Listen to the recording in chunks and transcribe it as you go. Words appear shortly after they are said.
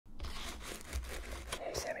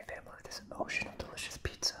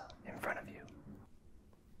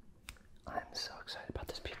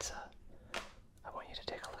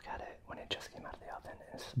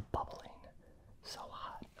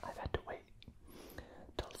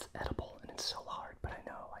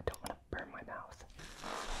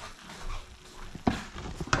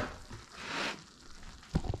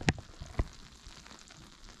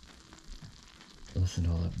Listen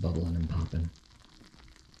to all that bubbling and popping.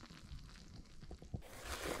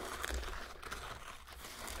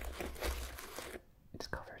 It's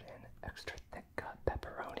covered in extra thick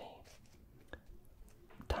pepperoni,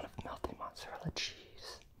 a ton of melted mozzarella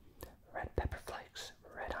cheese, red pepper flakes,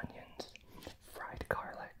 red onions, fried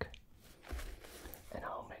garlic, and a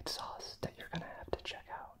homemade sauce that you're gonna have to check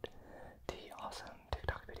out. The awesome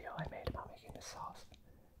TikTok video I made about making this sauce.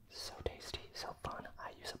 So tasty, so fun.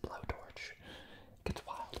 I use a blowtorch. It gets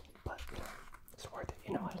wild, but you know, it's worth it.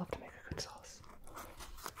 You know, I love to make a good sauce.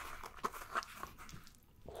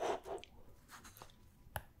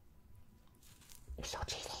 It's so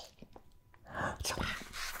cheesy. It's so hot.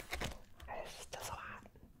 It's still so hot.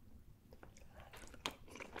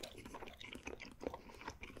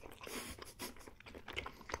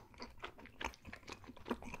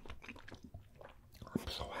 I'm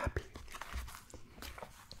so happy.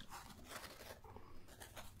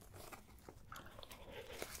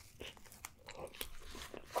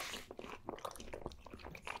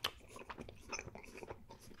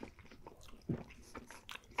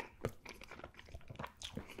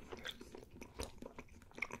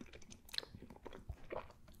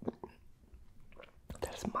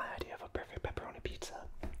 That's my idea of a perfect pepperoni pizza.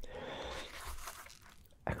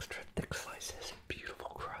 Extra thick slices, beautiful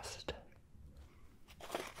crust.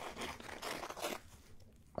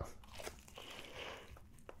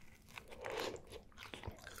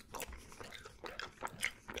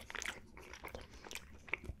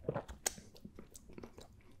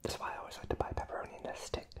 That's why I always like to buy pepperoni in a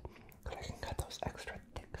stick, because I can cut those extra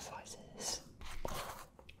thick slices.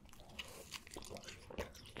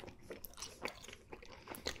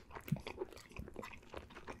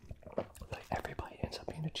 Like every bite ends up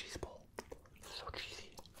being a cheese bowl. So cheesy.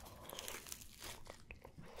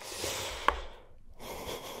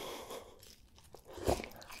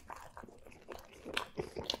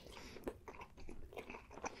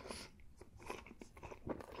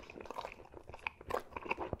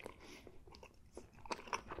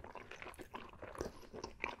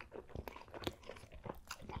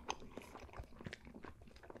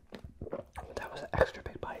 That was an extra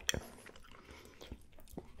big bite.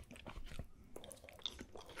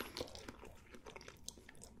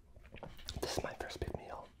 This is my first big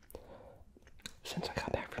meal since I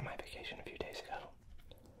got back from my vacation a few days ago.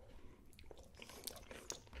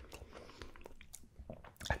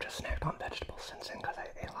 I've just snacked on vegetables since then because I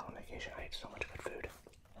ate a lot on vacation. I ate so much good food.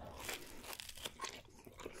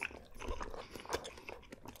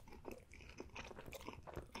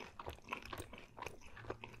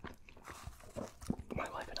 My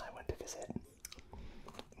wife and I went to visit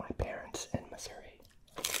my parents in Missouri.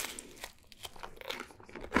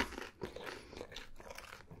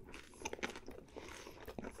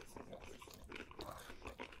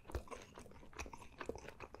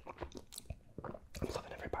 I'm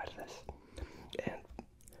loving every bite of this. And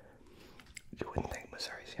you wouldn't think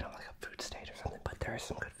Missouri's, you know, like a food state or something, but there is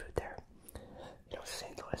some good food there. You know,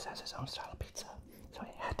 St. Louis has its own style of pizza, so I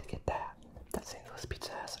had to get that. That St. Louis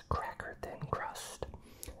pizza has a cracker thin crust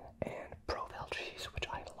and Provel cheese, which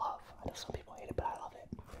I love. I know some people hate it, but I love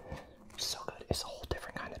it. It's so good. It's a whole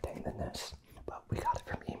different kind of thing than this, but we got it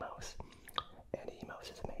from Emo's, and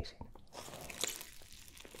Emo's is amazing.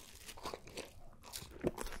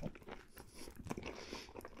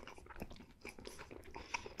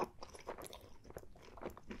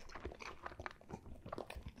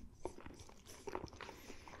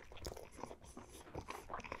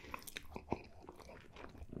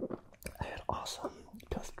 I had awesome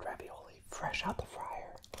toasted ravioli fresh out the fryer.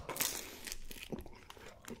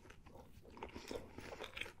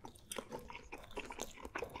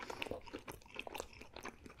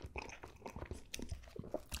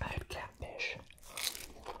 I had catfish.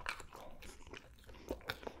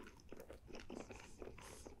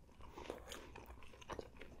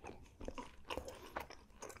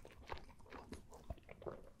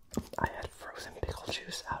 I had frozen pickle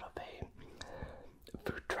juice out of a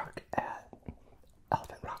food truck at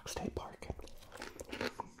Elephant Rock State Park.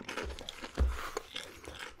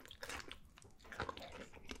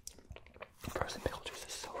 Frozen pickle juice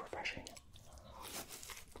is so refreshing.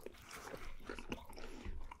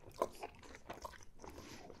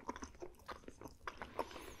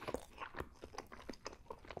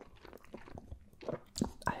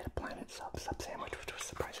 I had a Planet sub sandwich, which was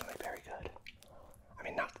surprisingly very good. I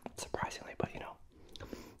mean, not surprisingly, but you know,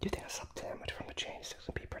 you think a sub sandwich from a chain is going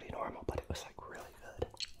to be pretty normal, but it was like really good.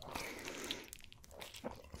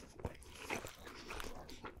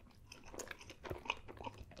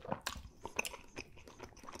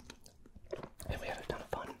 And we had a ton of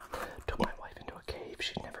fun. Took my wife into a cave.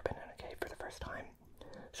 She'd never been in a cave for the first time.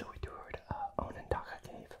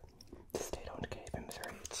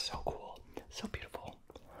 so cool, so beautiful.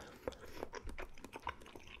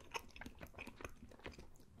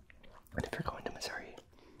 And if you're going to Missouri,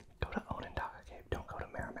 go to Onondaga Cave. Don't go to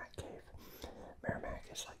Merrimack Cave. Merrimack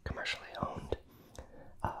is like commercially owned,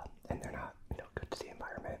 and they're not, good to the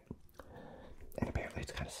environment. And apparently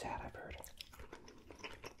it's kind of sad, I've heard.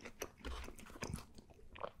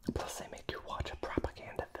 Plus, they make you watch a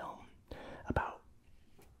propaganda film about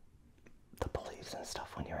the police and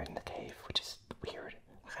stuff when you're in the cave, which is weird.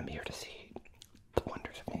 Like, I'm here to see the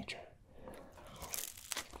wonders of nature.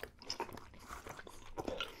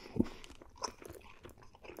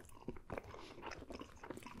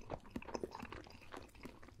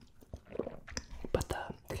 But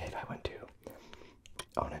the cave I went to,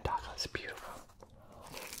 Onondaga, is beautiful.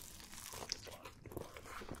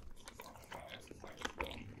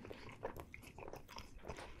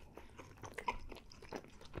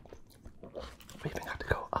 We even got to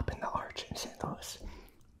go up in the arch in St. Louis,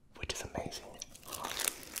 which is amazing.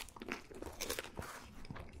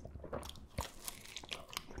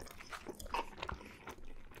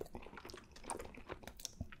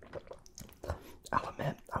 I'll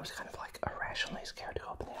admit, I was kind of like irrationally scared to go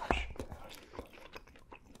up in the arch.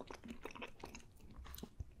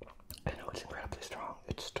 I know it's incredibly strong.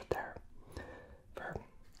 It stood there for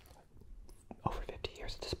over 50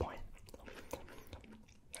 years at this point.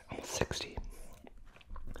 Almost 60.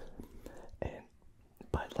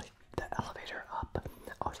 But like the elevator up,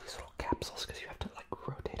 all these little capsules, because you have to like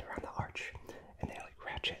rotate around the arch, and they like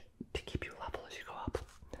ratchet to keep you level as you go up.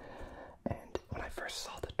 And when I first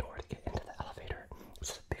saw the door to get into the elevator, it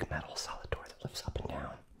was a big metal solid door that lifts up and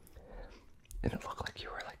down, and it looked like you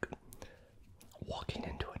were like walking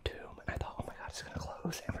into a tomb. And I thought, oh my god, it's gonna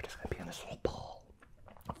close, and we're just gonna be in this little ball,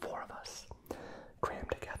 4 of us,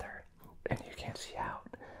 crammed together, and you can't see out.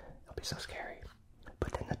 It'll be so scary.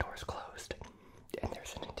 But then the door's closed, and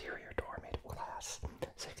there's an interior door made of glass,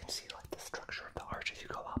 so you can see like the structure of the arch as you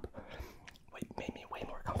go up. It made me way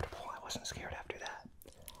more comfortable. I wasn't scared after that.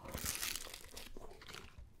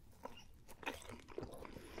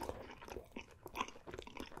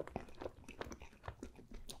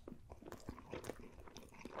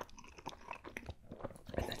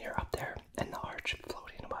 And then you're up there in the arch,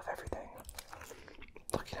 floating above everything,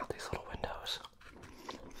 looking out these little windows.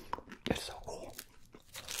 It's so cool.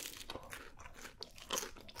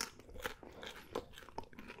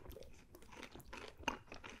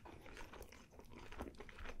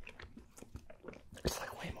 It's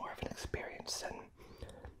like way more of an experience than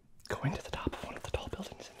going to the top of one of the tall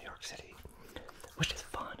buildings in New York City, which is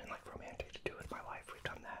fun and like romantic to do with my wife. We've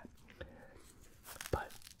done that.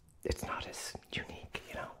 But it's not as unique,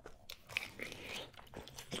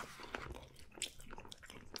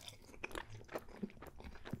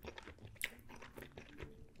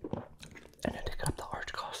 And a ticket up the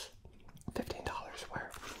arch costs $15, where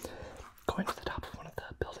going to the top of one of the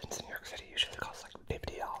buildings in New York City usually costs like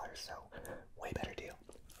 $50, so way better deal.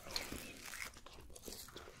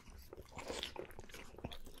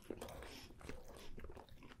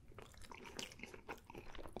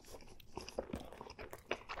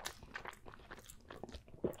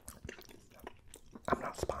 I'm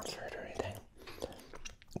not sponsored or anything,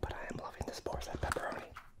 but I am loving this Boar's Head pepperoni.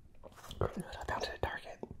 Really good. I found it at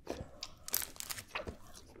Target.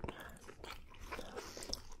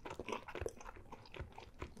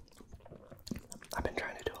 I've been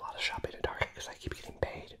trying to do a lot of shopping at Target because I keep getting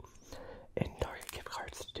paid in Target gift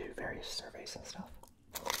cards to do various surveys and stuff.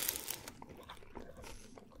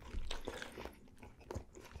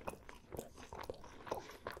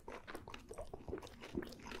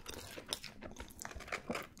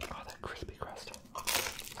 Oh, that crispy crust.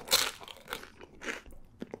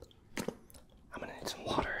 I'm gonna need some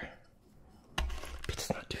water. Pizza's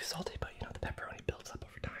not too salty, but the pepperoni builds up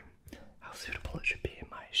over time. How suitable it should be in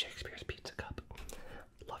my Shakespeare's Pizza cup.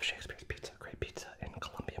 Love Shakespeare's Pizza, great pizza in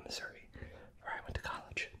Columbia, Missouri, where I went to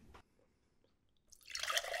college.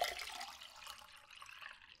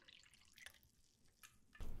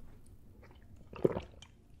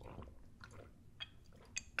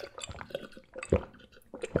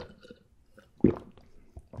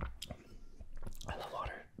 I love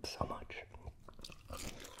water so much.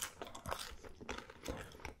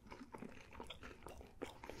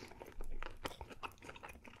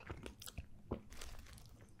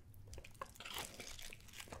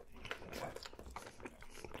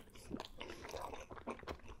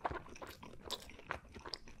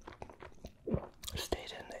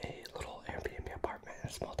 Stayed in a little Airbnb apartment in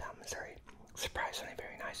a small town, Missouri. Surprisingly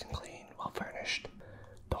very nice and clean, well furnished.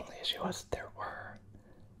 The only issue was there were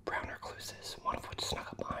brown recluses, one of which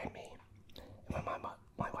snuck up behind me. And when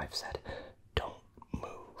my wife said, "Don't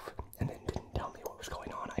move,"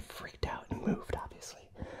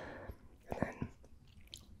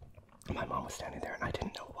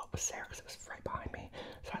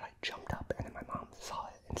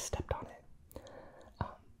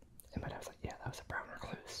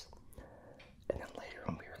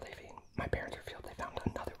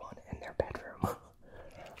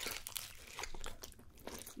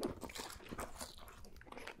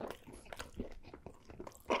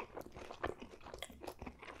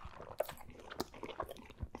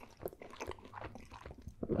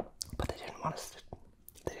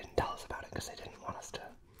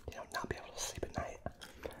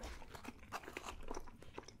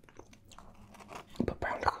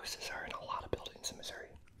 cactuses are in a lot of buildings in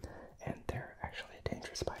Missouri, and they're actually a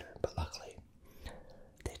dangerous spider, but luckily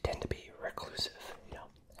they tend to be reclusive, you know,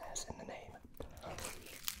 as in the name.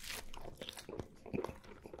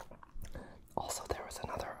 Also, there was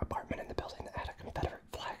another apartment in the building that had a Confederate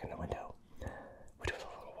flag in the window, which was a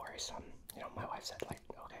little worrisome. You know, my wife said, like,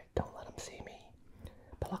 okay, don't let them see me.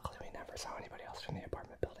 But luckily we never saw anybody else from the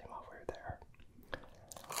apartment building while we were there.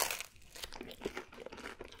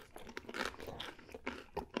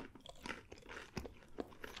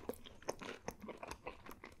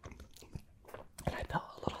 And I felt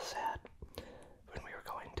a little sad when we were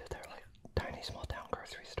going to their, like, tiny small town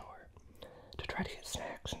grocery store to try to get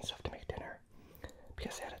snacks and stuff to make dinner,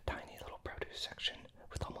 because they had a tiny little produce section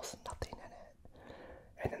with almost nothing in it.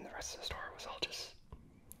 And then the rest of the store was all just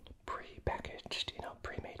pre-packaged, you know,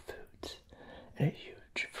 pre-made foods. And a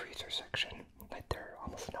huge freezer section. Like, there are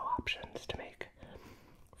almost no options to make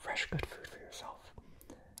fresh, good food for yourself.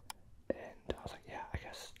 And I was like, yeah, I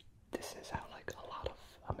guess this is how, like, a lot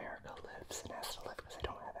of America lives and has to live, because they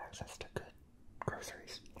don't have access to good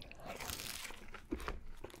groceries.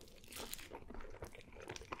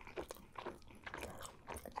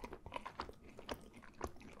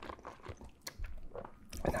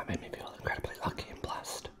 And that made me feel incredibly lucky and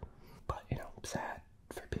blessed. But, you know, sad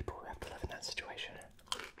for people who have to live in that situation.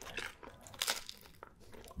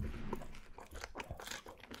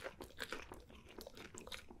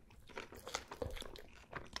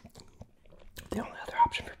 The only other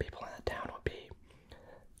option for people in the town would be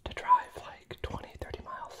to drive like 20-30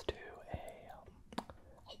 miles to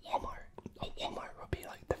a Walmart. A Walmart would be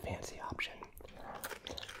like the fancy option.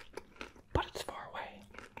 But it's far away.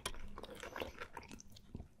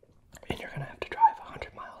 And you're gonna have to drive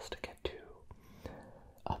 100 miles to get to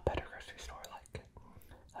a better grocery store like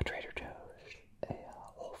a Trader Joe's, a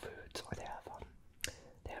Whole Foods, or they have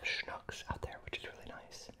Schnucks out there, which is really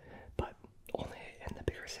nice, but only in the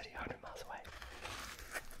bigger city 100 miles away.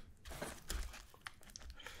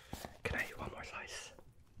 Can I eat one more slice?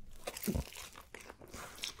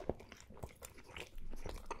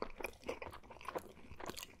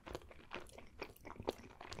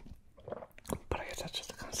 But I guess that's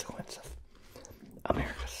just a consequence of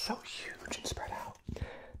America's so huge and spread out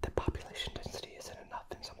that population density isn't enough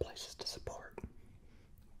in some places to support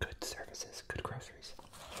good services, good groceries.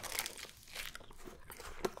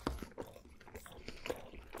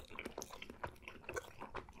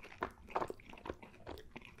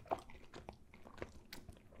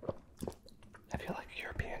 I feel like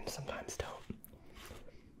Europeans sometimes don't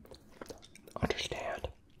understand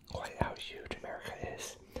quite how huge America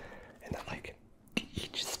is, and that, like,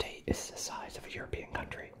 each state is the size of a European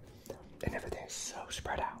country, and everything's so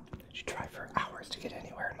spread out. You drive for hours to get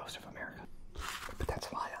anywhere in most of America. But that's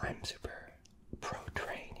why I'm super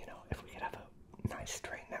pro-train, you know. If we could have a nice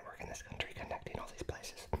train network in this country connecting all these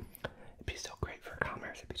places, it'd be so great for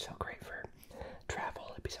commerce, it'd be so great for travel,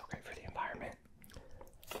 it'd be so great for the environment.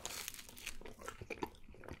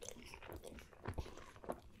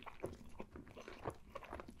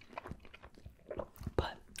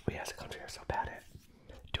 But we as a country are so bad at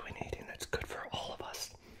doing anything that's good for all of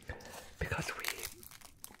us, because we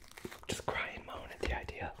just cry and moan at the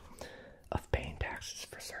idea of paying taxes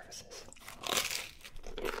for services.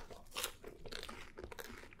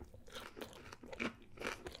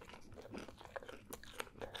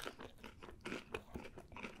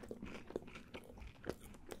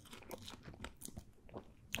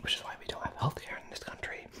 Which is why we don't have healthcare in this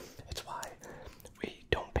country. It's why we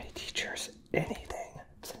don't pay teachers anything.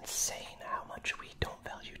 It's insane how much we don't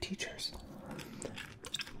value teachers.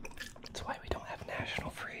 It's why we don't have national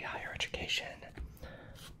free higher education.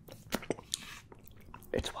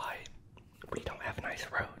 It's why we don't have nice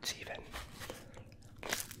roads even.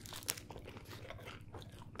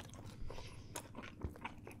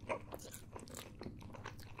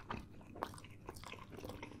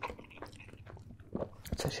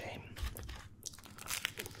 It's a shame.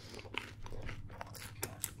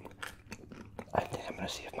 I think I'm gonna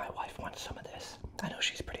see if my wife wants some of this. I know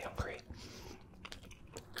she's pretty hungry.